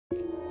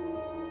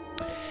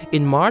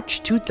In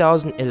March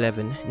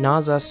 2011,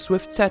 NASA's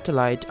Swift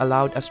satellite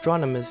allowed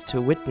astronomers to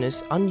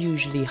witness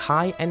unusually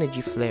high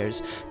energy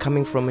flares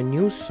coming from a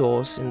new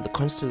source in the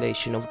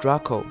constellation of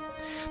Draco.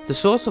 The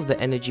source of the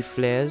energy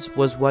flares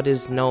was what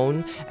is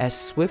known as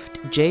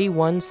Swift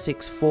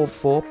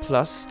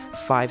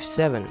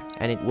J1644+57,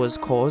 and it was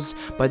caused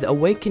by the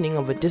awakening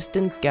of a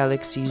distant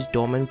galaxy's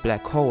dormant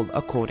black hole,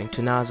 according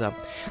to NASA.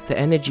 The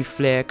energy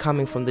flare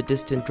coming from the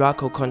distant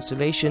Draco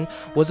constellation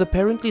was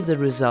apparently the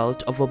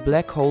result of a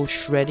black hole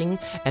shredding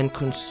and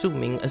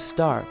consuming a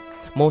star.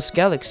 Most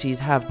galaxies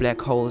have black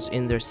holes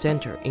in their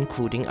center,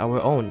 including our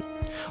own.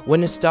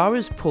 When a star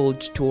is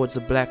pulled towards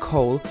a black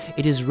hole,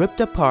 it is ripped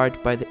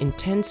apart by the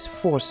intense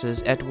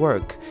forces at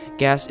work.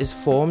 Gas is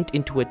formed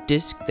into a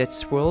disk that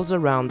swirls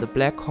around the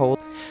black hole.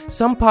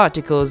 Some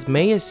particles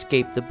may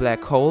escape the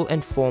black hole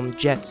and form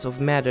jets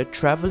of matter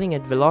traveling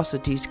at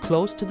velocities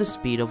close to the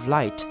speed of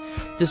light.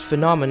 This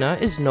phenomena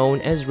is known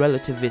as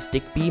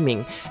relativistic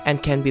beaming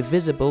and can be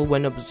visible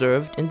when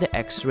observed in the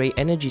X-ray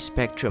energy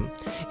spectrum.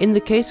 In the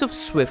case of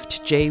Swift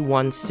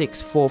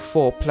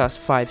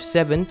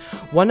J1644+57,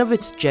 one of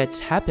its jets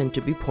happened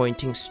to be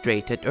pointing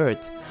straight at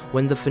Earth.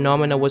 When the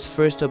phenomena was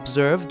first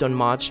observed on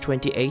March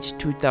 28,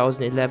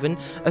 2011,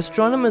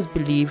 astronomers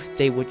believed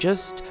they were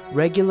just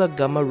regular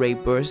gamma-ray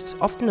bursts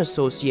often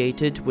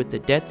associated with the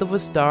death of a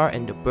star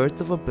and the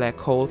birth of a black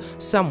hole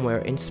somewhere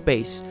in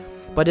space.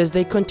 But as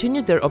they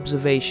continued their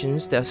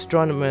observations, the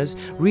astronomers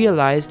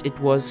realized it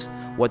was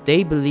what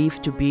they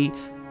believed to be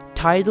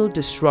tidal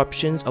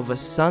disruptions of a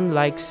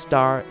sun-like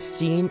star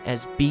seen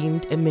as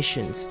beamed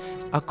emissions,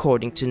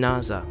 according to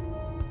NASA.